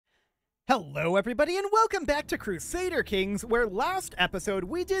Hello everybody and welcome back to Crusader Kings, where last episode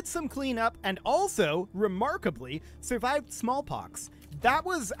we did some cleanup and also, remarkably, survived smallpox. That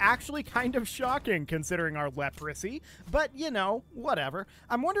was actually kind of shocking considering our leprosy, but you know, whatever.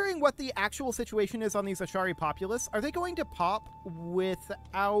 I'm wondering what the actual situation is on these Ashari populace. Are they going to pop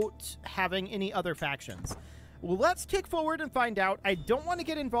without having any other factions? Well, let's kick forward and find out. I don't want to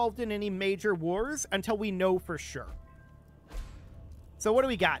get involved in any major wars until we know for sure. So what do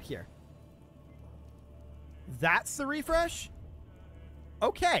we got here? That's the refresh?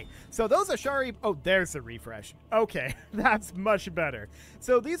 Okay, so those Ashari... Oh, there's the refresh. Okay, that's much better.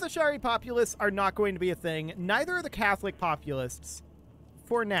 So these Ashari populists are not going to be a thing. Neither are the Catholic populists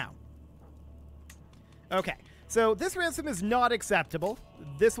for now. Okay, so this ransom is not acceptable.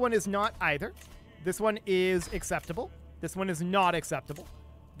 This one is not either. This one is acceptable. This one is not acceptable.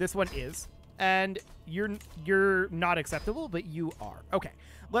 This one is. And you're not acceptable, but you are. Okay,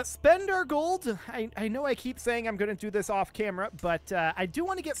 let's spend our gold. I know I keep saying I'm going to do this off camera, but I do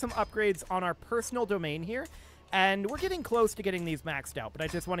want to get some upgrades on our personal domain here. And we're getting close to getting these maxed out, but I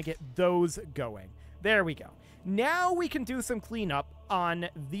just want to get those going. There we go. Now we can do some cleanup on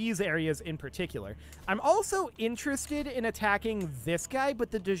these areas in particular. I'm also interested in attacking this guy, but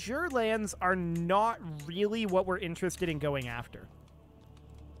the de jure lands are not really what we're interested in going after.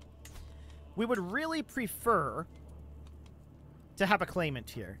 We would really prefer to have a claimant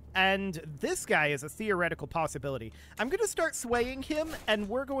here. And this guy is a theoretical possibility. I'm going to start swaying him, and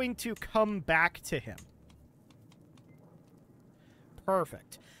we're going to come back to him.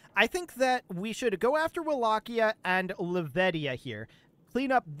 Perfect. I think that we should go after Wallachia and Levedia here,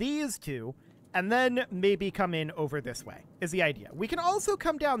 clean up these two, and then maybe come in over this way, is the idea. We can also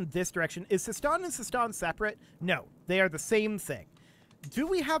come down this direction. Is Sistan and Sistan separate? No, they are the same thing. Do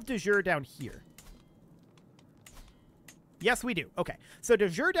we have de jure down here? Yes, we do. Okay, so de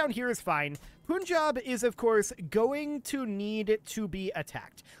jure down here is fine. Punjab is, of course, going to need to be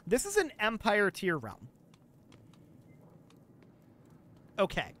attacked. This is an Empire tier realm.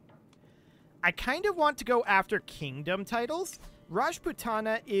 Okay. I kind of want to go after kingdom titles.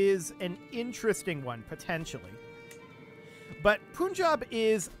 Rajputana is an interesting one, potentially. But Punjab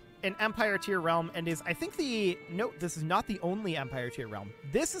is an Empire tier realm and is, I think, no, this is not the only Empire tier realm.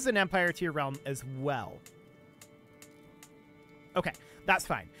 This is an Empire tier realm as well. Okay, that's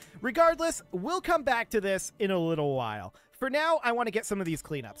fine. Regardless, we'll come back to this in a little while. For now, I want to get some of these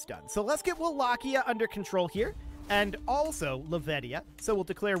cleanups done. So let's get Wallachia under control here, and also Levedia. So we'll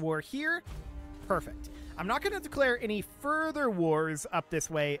declare war here. Perfect. I'm not going to declare any further wars up this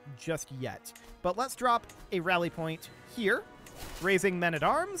way just yet, but let's drop a rally point here, raising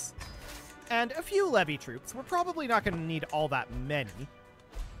men-at-arms, and a few levy troops. We're probably not going to need all that many.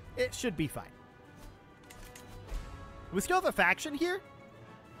 It should be fine. We still have a faction here?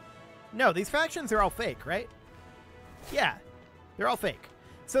 No, these factions are all fake, right? Yeah, they're all fake.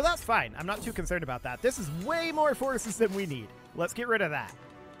 So that's fine. I'm not too concerned about that. This is way more forces than we need. Let's get rid of that.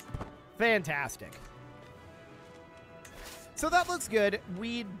 Fantastic. So that looks good.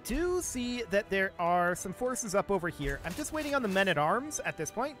 We do see that there are some forces up over here. I'm just waiting on the men-at-arms at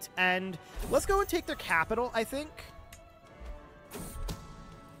this point, and let's go and take their capital, I think.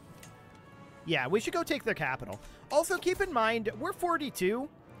 Yeah, we should go take their capital. Also, keep in mind, we're 42.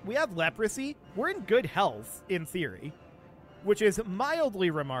 We have leprosy. We're in good health, in theory, which is mildly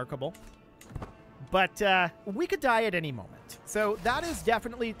remarkable. But we could die at any moment. So that is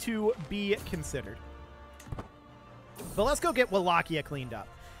definitely to be considered. But let's go get Wallachia cleaned up.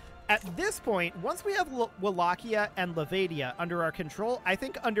 At this point, once we have Wallachia and Levedia under our control, I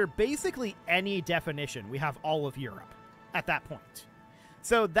think under basically any definition, we have all of Europe at that point.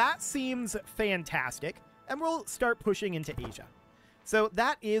 So that seems fantastic, and we'll start pushing into Asia. So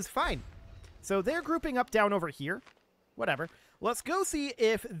that is fine. So they're grouping up down over here. Whatever. Let's go see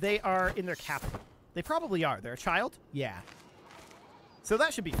if they are in their capital. They probably are. They're a child? Yeah. So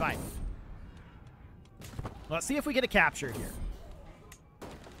that should be fine. Let's see if we get a capture here.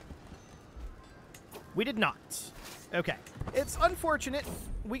 We did not. Okay. It's unfortunate.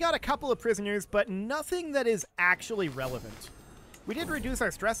 We got a couple of prisoners, but nothing that is actually relevant. We did reduce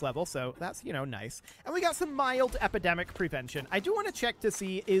our stress level, so that's, you know, nice. And we got some mild epidemic prevention. I do want to check to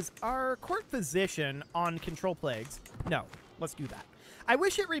see, is our court physician on control plagues? No. Let's do that. I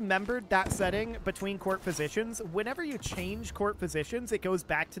wish it remembered that setting between court physicians. Whenever you change court physicians, it goes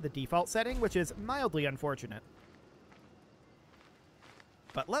back to the default setting, which is mildly unfortunate.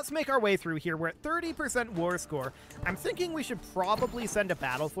 But let's make our way through here. We're at 30% war score. I'm thinking we should probably send a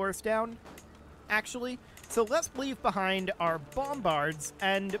battle force down, actually. So let's leave behind our bombards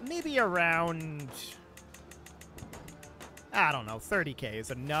and maybe around, I don't know, 30k is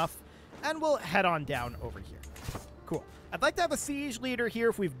enough. And we'll head on down over here. Cool. I'd like to have a siege leader here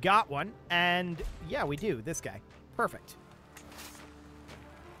if we've got one. And yeah, we do. This guy. Perfect.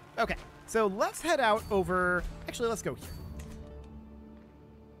 Okay. So let's head out over... Actually, let's go here.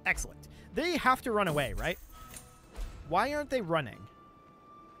 Excellent. They have to run away, right? Why aren't they running?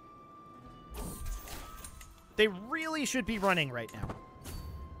 They really should be running right now.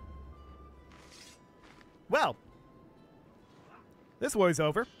 Well, this war's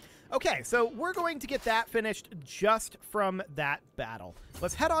over. Okay, so we're going to get that finished just from that battle.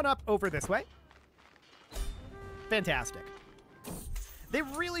 Let's head on up over this way. Fantastic. They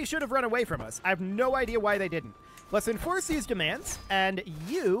really should have run away from us. I have no idea why they didn't. Let's enforce these demands, and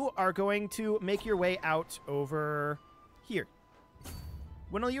you are going to make your way out over here.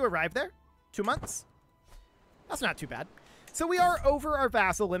 When will you arrive there? 2 months? That's not too bad. So we are over our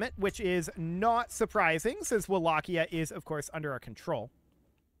vassal limit, which is not surprising, since Wallachia is, of course, under our control.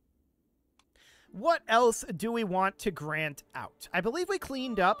 What else do we want to grant out? I believe we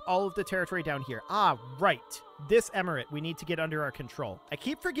cleaned up all of the territory down here. Ah, right. This emirate we need to get under our control. I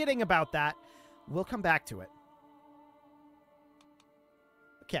keep forgetting about that. We'll come back to it.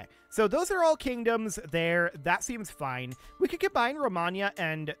 Okay, so those are all kingdoms there. That seems fine. We could combine Romagna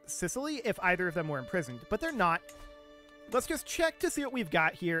and Sicily if either of them were imprisoned, but they're not. Let's just check to see what we've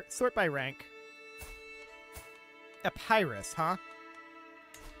got here. Sort by rank. Epirus, huh?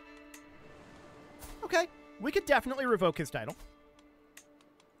 Okay, we could definitely revoke his title.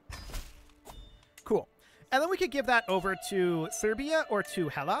 Cool. And then we could give that over to Serbia or to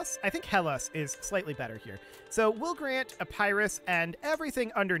Hellas. I think Hellas is slightly better here. So we'll grant Epirus and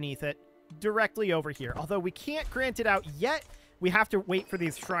everything underneath it directly over here. Although we can't grant it out yet. We have to wait for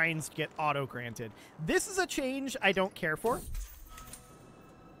these shrines to get auto-granted. This is a change I don't care for.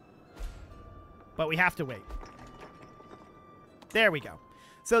 But we have to wait. There we go.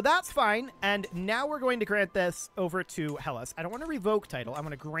 So that's fine, and now we're going to grant this over to Hellas. I don't want to revoke title, I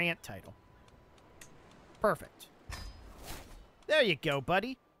want to grant title. Perfect. There you go,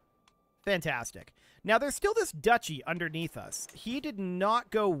 buddy. Fantastic. Now, there's still this duchy underneath us. He did not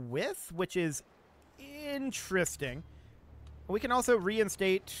go with, which is interesting. We can also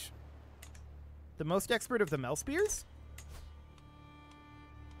reinstate the most expert of the Melspears?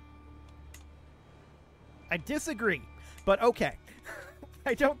 I disagree, but okay.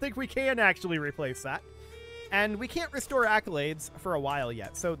 I don't think we can actually replace that. And we can't restore accolades for a while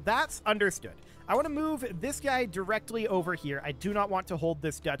yet, so that's understood. I want to move this guy directly over here. I do not want to hold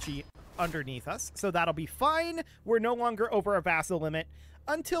this duchy underneath us, so that'll be fine. We're no longer over our vassal limit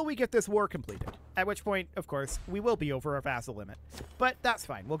until we get this war completed, at which point, of course, we will be over our vassal limit. But that's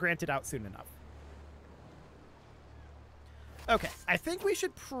fine. We'll grant it out soon enough. Okay, I think we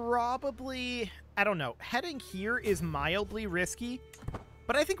should probably... I don't know. Heading here is mildly risky.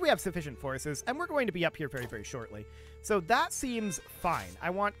 But I think we have sufficient forces, and we're going to be up here very, very shortly. So that seems fine. I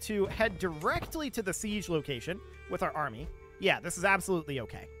want to head directly to the siege location with our army. Yeah, this is absolutely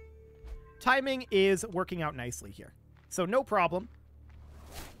okay. Timing is working out nicely here. So no problem.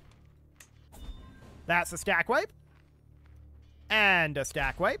 That's a stack wipe. And a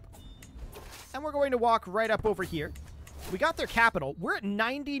stack wipe. And we're going to walk right up over here. We got their capital. We're at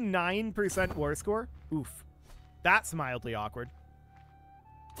 99% war score. Oof. That's mildly awkward.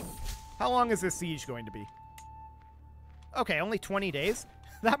 How long is this siege going to be? Okay, only 20 days?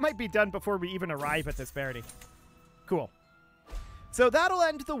 That might be done before we even arrive at this parity. Cool. So that'll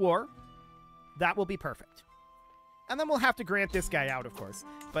end the war. That will be perfect. And then we'll have to grant this guy out, of course.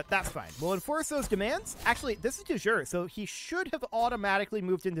 But that's fine. We'll enforce those demands. Actually, this is de jure, so he should have automatically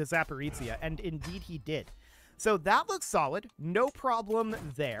moved into Zaporizhia, and indeed he did. So that looks solid. No problem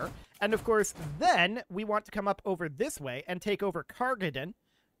there. And of course, then we want to come up over this way and take over Kargaden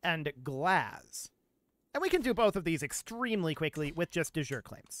and Glaz. And we can do both of these extremely quickly with just de jure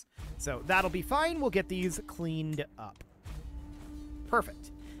claims. So that'll be fine. We'll get these cleaned up.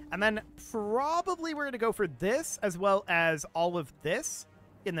 Perfect. And then probably we're going to go for this as well as all of this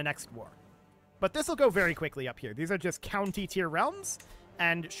in the next war. But this will go very quickly up here. These are just county tier realms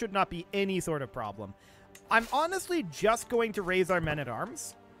and should not be any sort of problem. I'm honestly just going to raise our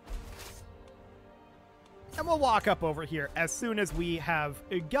men-at-arms. And we'll walk up over here as soon as we have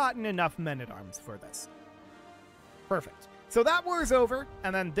gotten enough men-at-arms for this. Perfect. So that war's over,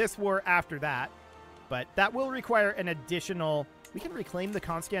 and then this war after that. But that will require an additional... We can reclaim the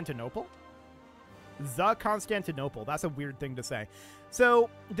Constantinople? The Constantinople. That's a weird thing to say. So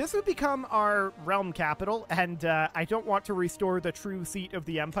this would become our realm capital, and I don't want to restore the true seat of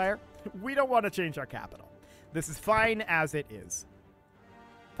the empire. We don't want to change our capital. This is fine as it is.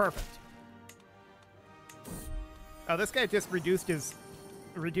 Perfect. Oh, this guy just reduced his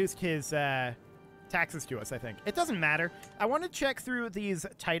reduced his taxes to us, I think. It doesn't matter. I want to check through these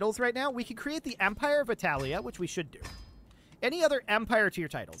titles right now. We can create the Empire of Italia, which we should do. Any other Empire tier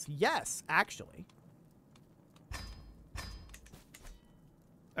titles? Yes, actually.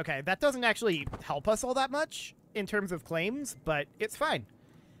 Okay, that doesn't actually help us all that much in terms of claims, but it's fine.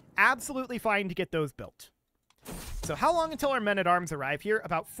 Absolutely fine to get those built. So how long until our men-at-arms arrive here?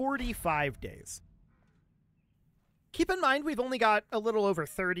 About 45 days. Keep in mind, we've only got a little over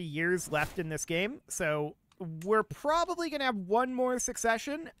 30 years left in this game, so we're probably going to have one more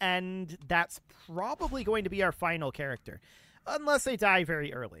succession, and that's probably going to be our final character, unless they die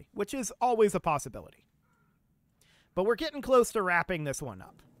very early, which is always a possibility. But we're getting close to wrapping this one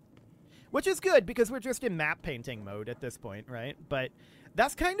up, which is good because we're just in map painting mode at this point, right? But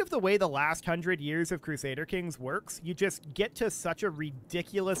that's kind of the way the last 100 years of Crusader Kings works. You just get to such a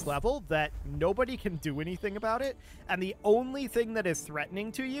ridiculous level that nobody can do anything about it, and the only thing that is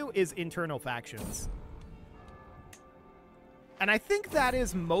threatening to you is internal factions. And I think that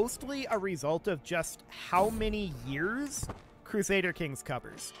is mostly a result of just how many years Crusader Kings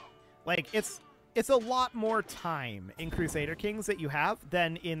covers. Like, it's a lot more time in Crusader Kings that you have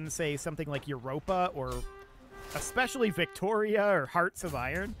than in, say, something like Europa or especially Victoria or Hearts of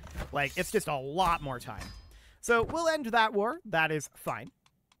Iron. Like, it's just a lot more time. So we'll end that war. That is fine.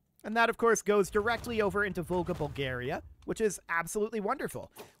 And that, of course, goes directly over into Volga, Bulgaria, which is absolutely wonderful.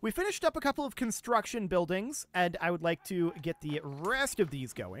 We finished up a couple of construction buildings, and I would like to get the rest of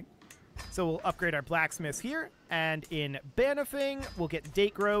these going. So we'll upgrade our blacksmiths here, and in Banifing, we'll get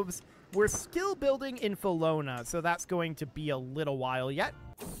date groves. We're still building in Folona, so that's going to be a little while yet.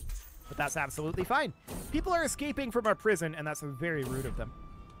 But that's absolutely fine. People are escaping from our prison, and that's very rude of them.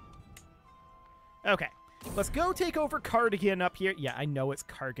 Okay, let's go take over Cardigan up here. Yeah, I know it's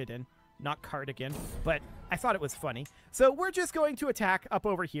Cargadon, not Cardigan, but I thought it was funny. So we're just going to attack up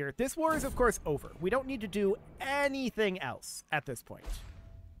over here. This war is, of course, over. We don't need to do anything else at this point,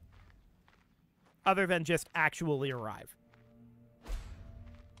 other than just actually arrive.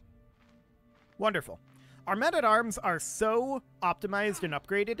 Wonderful. Our men-at-arms are so optimized and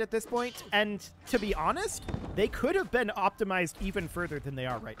upgraded at this point, and to be honest, they could have been optimized even further than they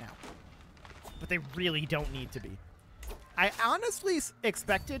are right now. But they really don't need to be. I honestly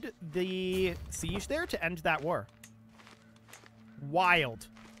expected the siege there to end that war. Wild.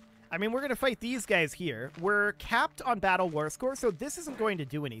 I mean, we're going to fight these guys here. We're capped on battle war score, so this isn't going to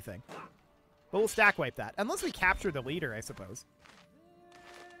do anything. But we'll stack wipe that, unless we capture the leader, I suppose.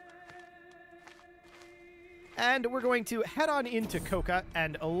 And we're going to head on into Koka,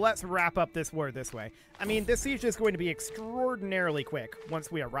 and let's wrap up this war this way. I mean, this siege is going to be extraordinarily quick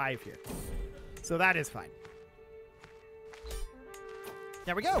once we arrive here. So that is fine.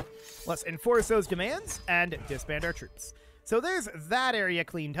 There we go. Let's enforce those demands and disband our troops. So there's that area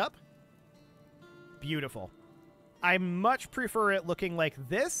cleaned up. Beautiful. I much prefer it looking like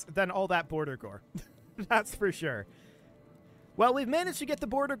this than all that border gore. That's for sure. Well, we've managed to get the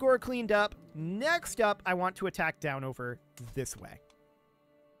border gore cleaned up. Next up, I want to attack down over this way.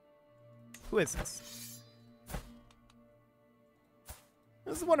 Who is this?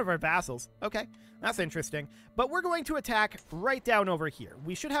 This is one of our vassals. Okay, that's interesting. But we're going to attack right down over here.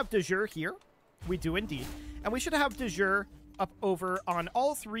 We should have de jure here. We do indeed. And we should have de jure up over on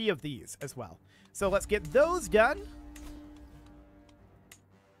all three of these as well. So let's get those done.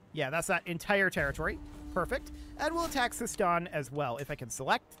 Yeah, that's that entire territory. Perfect. And we'll attack Sistan as well, if I can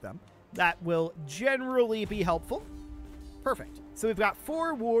select them. That will generally be helpful. Perfect. So we've got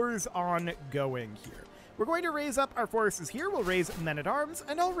 4 wars ongoing here. We're going to raise up our forces here. We'll raise men-at-arms,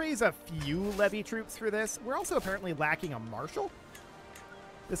 and I'll raise a few levy troops for this. We're also apparently lacking a marshal.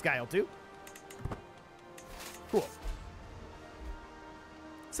 This guy will do. Cool.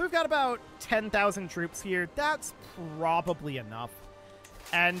 So we've got about 10,000 troops here. That's probably enough.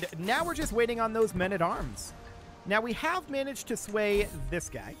 And now we're just waiting on those men-at-arms. Now we have managed to sway this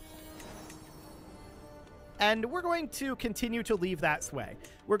guy. And we're going to continue to leave that sway.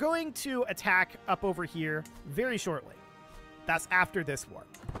 We're going to attack up over here very shortly. That's after this war.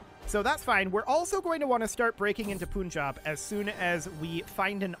 So that's fine. We're also going to want to start breaking into Punjab as soon as we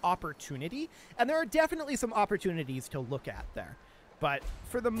find an opportunity. And there are definitely some opportunities to look at there. But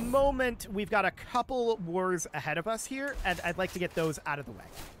for the moment, we've got a couple wars ahead of us here, and I'd like to get those out of the way.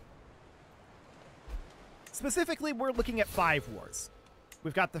 Specifically, we're looking at 5 wars.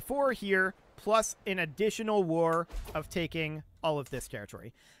 We've got the 4 here, plus an additional war of taking all of this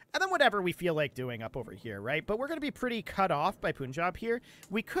territory. And then whatever we feel like doing up over here, right? But we're going to be pretty cut off by Punjab here.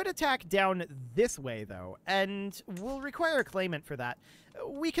 We could attack down this way, though, and we'll require a claimant for that.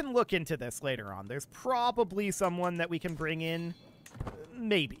 We can look into this later on. There's probably someone that we can bring in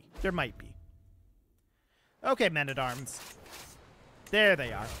Maybe. There might be. Okay, men-at-arms. There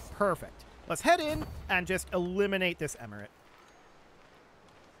they are. Perfect. Let's head in and just eliminate this emirate.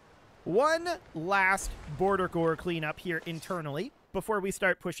 One last border gore cleanup here internally before we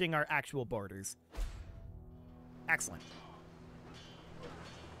start pushing our actual borders. Excellent.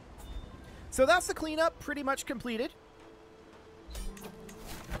 So that's the cleanup pretty much completed.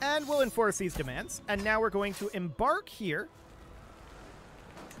 And we'll enforce these demands. And now we're going to embark here.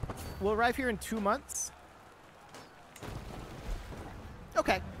 We'll arrive here in 2 months.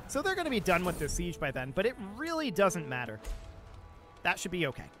 Okay, so they're going to be done with this siege by then, but it really doesn't matter. That should be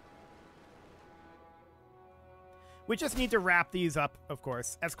okay. We just need to wrap these up, of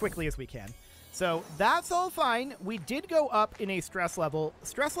course, as quickly as we can. So that's all fine. We did go up in a stress level.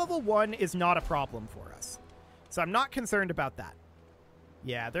 Stress level 1 is not a problem for us. So I'm not concerned about that.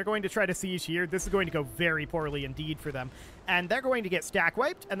 Yeah, they're going to try to siege here. This is going to go very poorly indeed for them. And they're going to get stack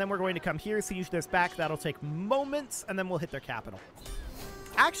wiped, and then we're going to come here, siege this back. That'll take moments, and then we'll hit their capital.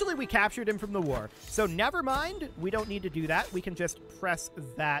 Actually, we captured him from the war. So never mind. We don't need to do that. We can just press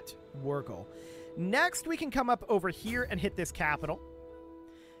that war goal. Next, we can come up over here and hit this capital.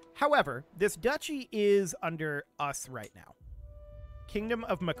 However, this duchy is under us right now. Kingdom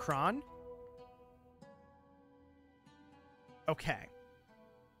of Macron. Okay.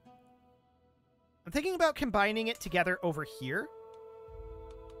 I'm thinking about combining it together over here.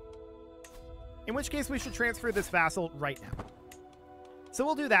 In which case, we should transfer this vassal right now. So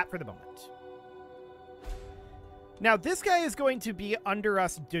we'll do that for the moment. Now, this guy is going to be under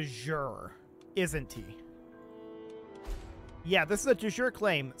us de jure, isn't he? Yeah, this is a de jure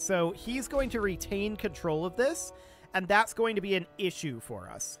claim, so he's going to retain control of this, and that's going to be an issue for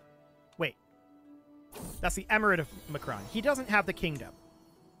us. Wait. That's the Emirate of Macron. He doesn't have the kingdom.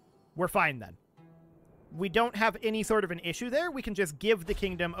 We're fine then. We don't have any sort of an issue there. We can just give the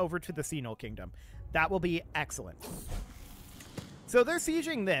kingdom over to the Senal Kingdom. That will be excellent. So they're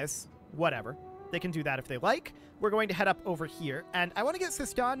sieging this. Whatever. They can do that if they like. We're going to head up over here. And I want to get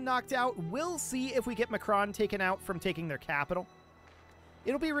Sistan knocked out. We'll see if we get Macron taken out from taking their capital.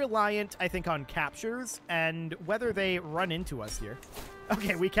 It'll be reliant, I think, on captures and whether they run into us here.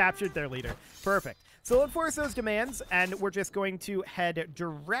 Okay, we captured their leader. Perfect. So we'll enforce those demands, and we're just going to head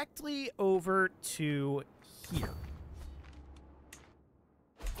directly over to here.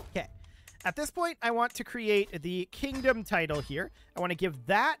 Okay. At this point, I want to create the kingdom title here. I want to give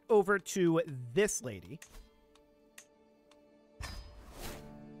that over to this lady.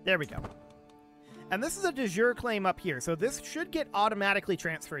 There we go. And this is a de jure claim up here, so this should get automatically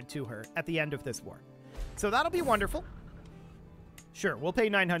transferred to her at the end of this war. So that'll be wonderful. Sure, we'll pay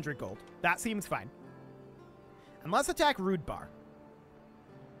 900 gold. That seems fine. And let's attack Rudbar.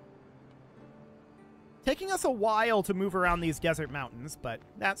 Taking us a while to move around these desert mountains, but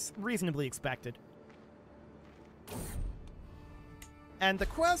that's reasonably expected. And the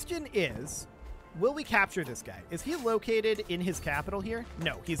question is, will we capture this guy? Is he located in his capital here?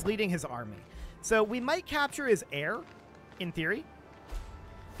 No, he's leading his army. So we might capture his heir, in theory.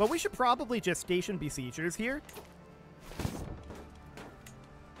 But we should probably just station besiegers here.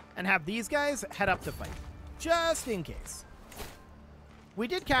 And have these guys head up to fight. Just in case. We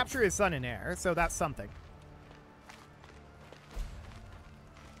did capture his son and heir, so that's something.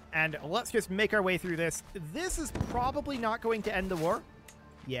 And let's just make our way through this. This is probably not going to end the war.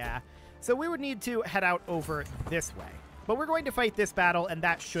 Yeah. So we would need to head out over this way. But we're going to fight this battle, and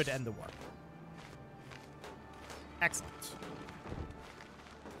that should end the war. Excellent.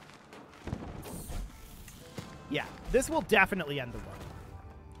 Yeah, this will definitely end the war.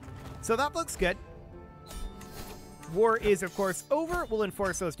 So that looks good. War is, of course, over. We'll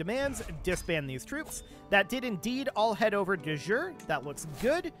enforce those demands, disband these troops. That did indeed all head over de jure. That looks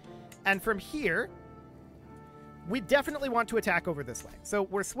good. And from here, we definitely want to attack over this way. So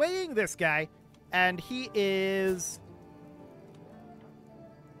we're swaying this guy, and he is...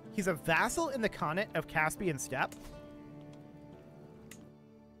 He's a vassal in the Khanate of Caspian Steppe.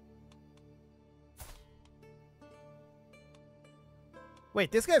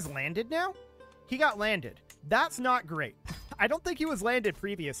 Wait, this guy's landed now? He got landed. That's not great. I don't think he was landed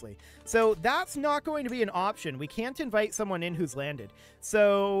previously. So that's not going to be an option. We can't invite someone in who's landed.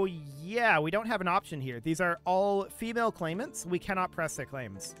 So yeah, we don't have an option here. These are all female claimants. We cannot press their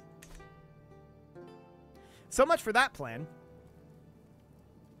claims. So much for that plan.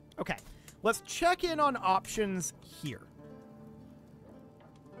 Okay, let's check in on options here.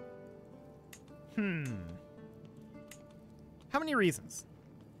 How many reasons?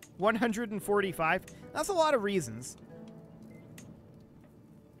 145? That's a lot of reasons.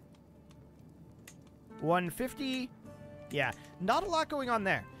 150, Yeah, not a lot going on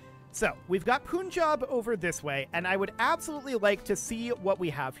there. So, we've got Punjab over this way, and I would absolutely like to see what we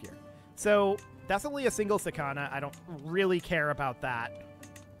have here. So, that's only a single Sakana. I don't really care about that.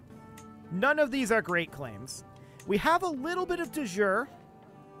 None of these are great claims. We have a little bit of de jure,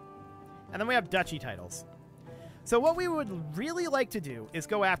 and then we have duchy titles. So what we would really like to do is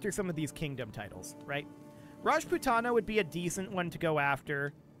go after some of these kingdom titles, right? Rajputana would be a decent one to go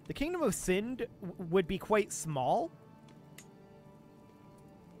after. The Kingdom of Sindh would be quite small.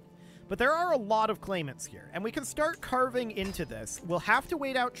 But there are a lot of claimants here, and we can start carving into this. We'll have to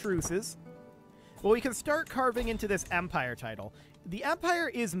wait out truces, but we can start carving into this Empire title. The Empire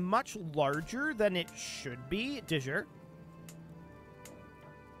is much larger than it should be, de jure.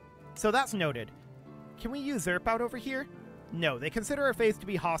 So that's noted. Can we usurp out over here? No, they consider our faith to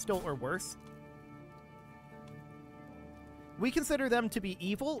be hostile or worse. We consider them to be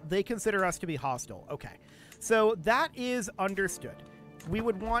evil. They consider us to be hostile. Okay, so that is understood. We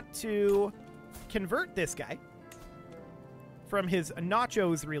would want to convert this guy from his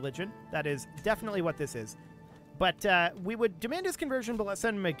nachos religion. That is definitely what this is. But we would demand his conversion, but let's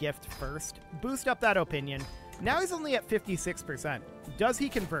send him a gift first. Boost up that opinion. Now he's only at 56%. Does he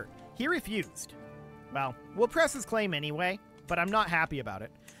convert? He refused. Well, we'll press his claim anyway, but I'm not happy about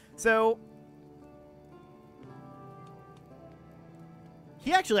it. So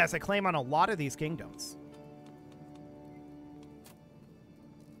he actually has a claim on a lot of these kingdoms.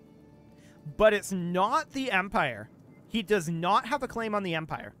 But it's not the Empire. He does not have a claim on the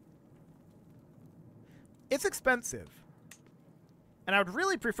Empire. It's expensive. And I would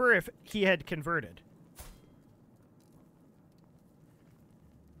really prefer if he had converted.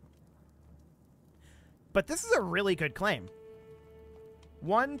 But this is a really good claim.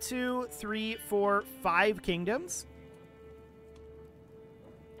 1, 2, 3, 4, 5 kingdoms.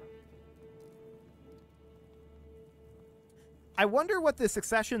 I wonder what the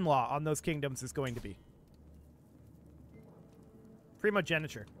succession law on those kingdoms is going to be.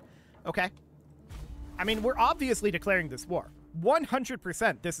 Primogeniture. Okay. I mean, we're obviously declaring this war.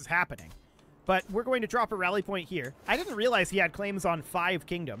 100% this is happening. But we're going to drop a rally point here. I didn't realize he had claims on 5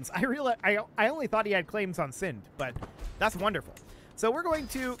 kingdoms. I only thought he had claims on Sindh, but that's wonderful. So we're going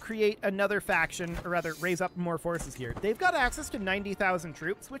to create another faction, or rather raise up more forces here. They've got access to 90,000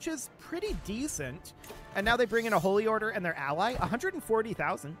 troops, which is pretty decent. And now they bring in a holy order and their ally,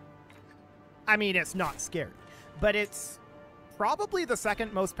 140,000. I mean, it's not scary, but it's probably the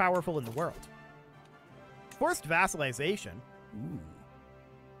second most powerful in the world. Forced vassalization.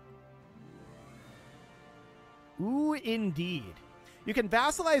 Ooh, indeed. You can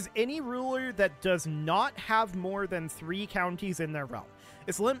vassalize any ruler that does not have more than 3 counties in their realm.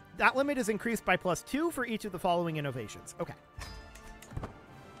 That limit is increased by +2 for each of the following innovations. Okay.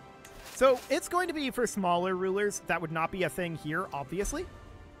 So it's going to be for smaller rulers. That would not be a thing here, obviously.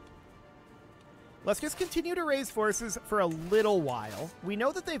 Let's just continue to raise forces for a little while. We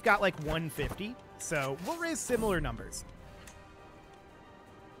know that they've got like 150, so we'll raise similar numbers.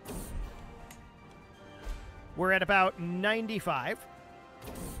 We're at about 95,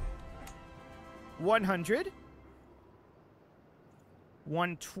 100,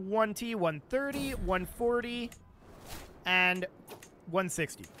 120, 130, 140, and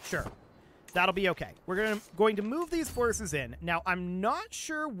 160. Sure. That'll be okay. We're going to move these forces in. Now, I'm not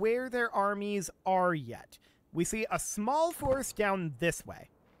sure where their armies are yet. We see a small force down this way.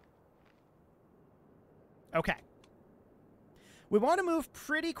 Okay. We want to move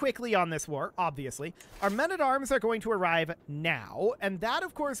pretty quickly on this war, obviously. Our men-at-arms are going to arrive now, and that,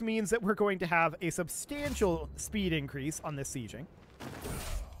 of course, means that we're going to have a substantial speed increase on this sieging.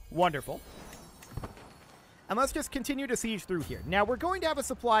 Wonderful. And let's just continue to siege through here. Now, we're going to have a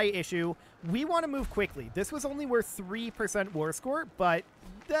supply issue. We want to move quickly. This was only worth 3% war score, but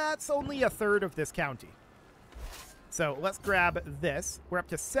that's only a third of this county. So let's grab this. We're up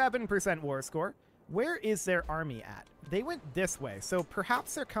to 7% war score. Where is their army at? They went this way, so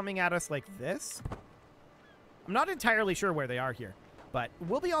perhaps they're coming at us like this? I'm not entirely sure where they are here, but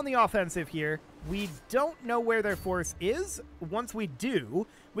we'll be on the offensive here. We don't know where their force is. Once we do,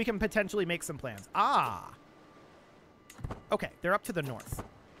 we can potentially make some plans. Ah! Okay, they're up to the north.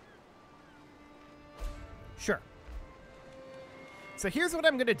 Sure. So here's what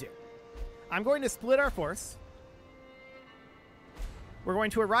I'm going to do. I'm going to split our force. We're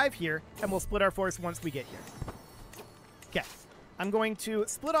going to arrive here, and we'll split our force once we get here. Okay. I'm going to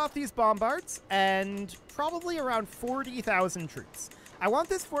split off these bombards, and probably around 40,000 troops. I want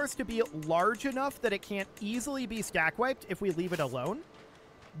this force to be large enough that it can't easily be stack wiped if we leave it alone,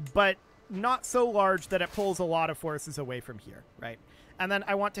 but not so large that it pulls a lot of forces away from here, right? And then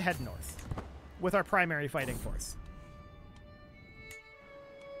I want to head north with our primary fighting force.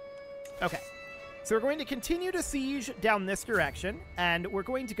 Okay. So we're going to continue to siege down this direction, and we're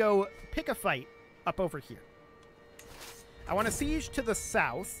going to go pick a fight up over here. I want to siege to the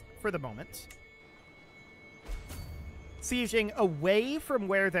south for the moment. Sieging away from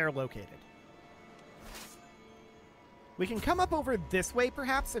where they're located. We can come up over this way,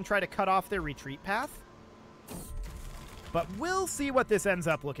 perhaps, and try to cut off their retreat path. But we'll see what this ends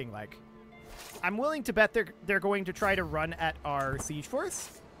up looking like. I'm willing to bet they're going to try to run at our siege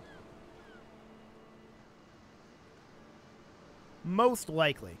force. Most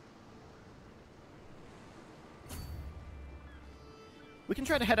likely. We can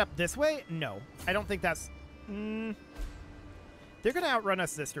try to head up this way? No. I don't think that's... They're going to outrun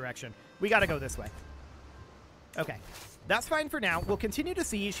us this direction. We got to go this way. Okay. That's fine for now. We'll continue to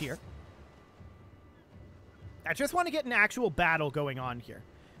siege here. I just want to get an actual battle going on here.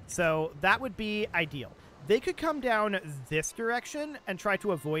 So that would be ideal. They could come down this direction and try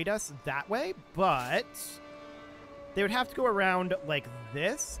to avoid us that way, but they would have to go around like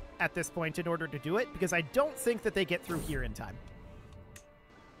this at this point in order to do it, because I don't think that they get through here in time.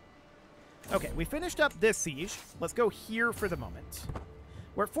 Okay, we finished up this siege. Let's go here for the moment.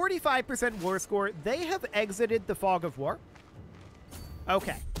 We're at 45% war score. They have exited the fog of war.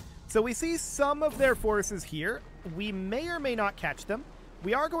 Okay, so we see some of their forces here. We may or may not catch them.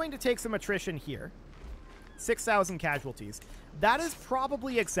 We are going to take some attrition here. 6,000 casualties. That is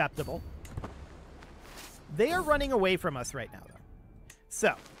probably acceptable. They are running away from us right now, though.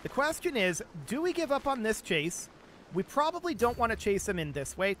 So, the question is, do we give up on this chase? We probably don't want to chase them in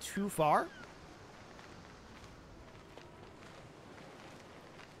this way too far.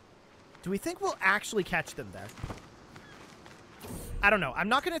 Do we think we'll actually catch them there? I don't know. I'm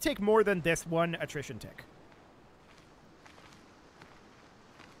not going to take more than this one attrition tick.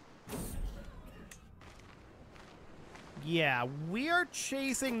 Yeah, we are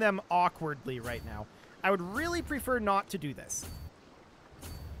chasing them awkwardly right now. I would really prefer not to do this.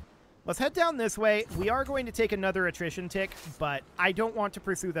 Let's head down this way. We are going to take another attrition tick, but I don't want to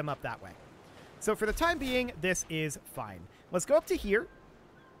pursue them up that way. So for the time being, this is fine. Let's go up to here.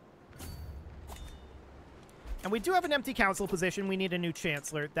 And we do have an empty council position. We need a new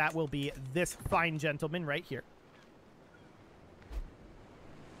chancellor. That will be this fine gentleman right here.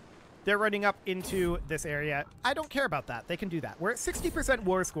 They're running up into this area. I don't care about that. They can do that. We're at 60%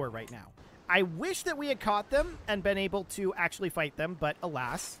 war score right now. I wish that we had caught them and been able to actually fight them, but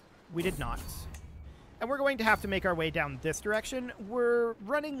alas, we did not. And we're going to have to make our way down this direction. We're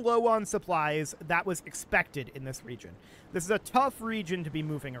running low on supplies. That was expected in this region. This is a tough region to be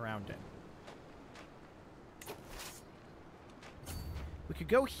moving around in. We could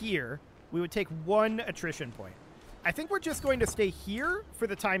go here. We would take one attrition point. I think we're just going to stay here for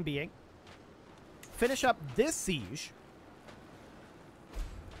the time being. Finish up this siege.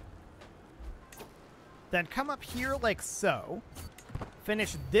 Then come up here like so.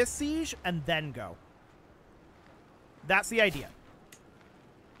 Finish this siege and then go. That's the idea.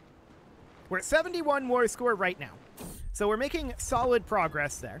 We're at 71 war score right now. So we're making solid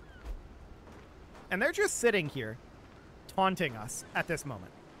progress there. And they're just sitting here, taunting us at this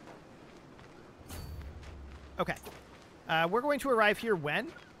moment. Okay. We're going to arrive here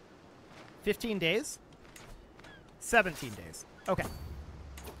when? 15 days? 17 days. Okay.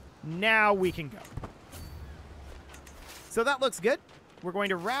 Now we can go. So that looks good. We're going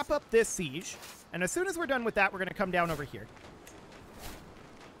to wrap up this siege. And as soon as we're done with that, we're going to come down over here.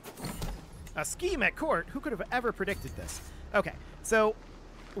 A scheme at court? Who could have ever predicted this? Okay. So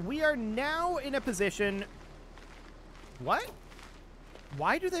we are now in a position... What?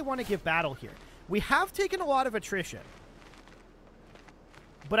 Why do they want to give battle here? We have taken a lot of attrition.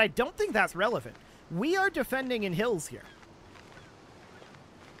 But I don't think that's relevant. We are defending in hills here.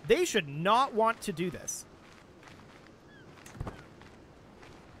 They should not want to do this.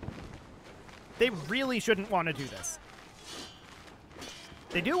 They really shouldn't want to do this.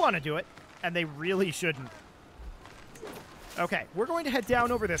 They do want to do it, and they really shouldn't. Okay, we're going to head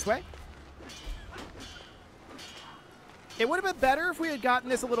down over this way. It would have been better if we had gotten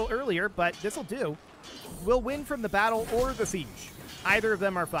this a little earlier, but this'll do. We'll win from the battle or the siege. Either of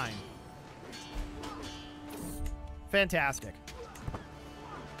them are fine. Fantastic.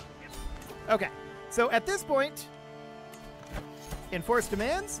 Okay, so at this point, enforce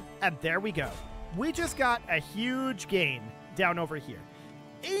demands, and there we go. We just got a huge gain down over here.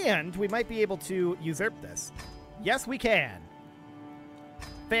 And we might be able to usurp this. Yes, we can.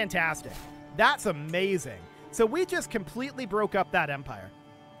 Fantastic. That's amazing. So we just completely broke up that empire.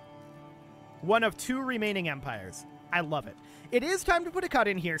 One of two remaining empires. I love it. It is time to put a cut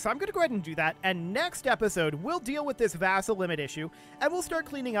in here, so I'm going to go ahead and do that, and next episode, we'll deal with this vassal limit issue, and we'll start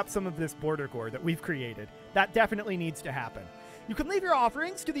cleaning up some of this border gore that we've created. That definitely needs to happen. You can leave your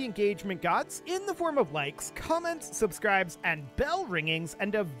offerings to the engagement gods in the form of likes, comments, subscribes, and bell ringings,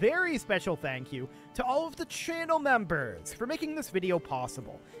 and a very special thank you to all of the channel members for making this video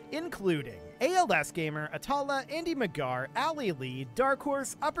possible, including ALS Gamer, Atala, Andy McGar, Ali Lee, Dark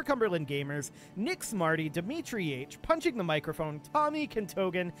Horse, Upper Cumberland Gamers, Nick Smarty, Dimitri H, Punching the Microphone, Tommy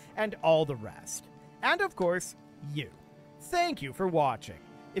Kentogan, and all the rest. And of course, you. Thank you for watching.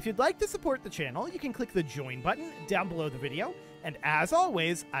 If you'd like to support the channel, you can click the join button down below the video, and as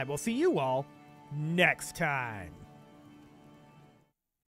always, I will see you all next time.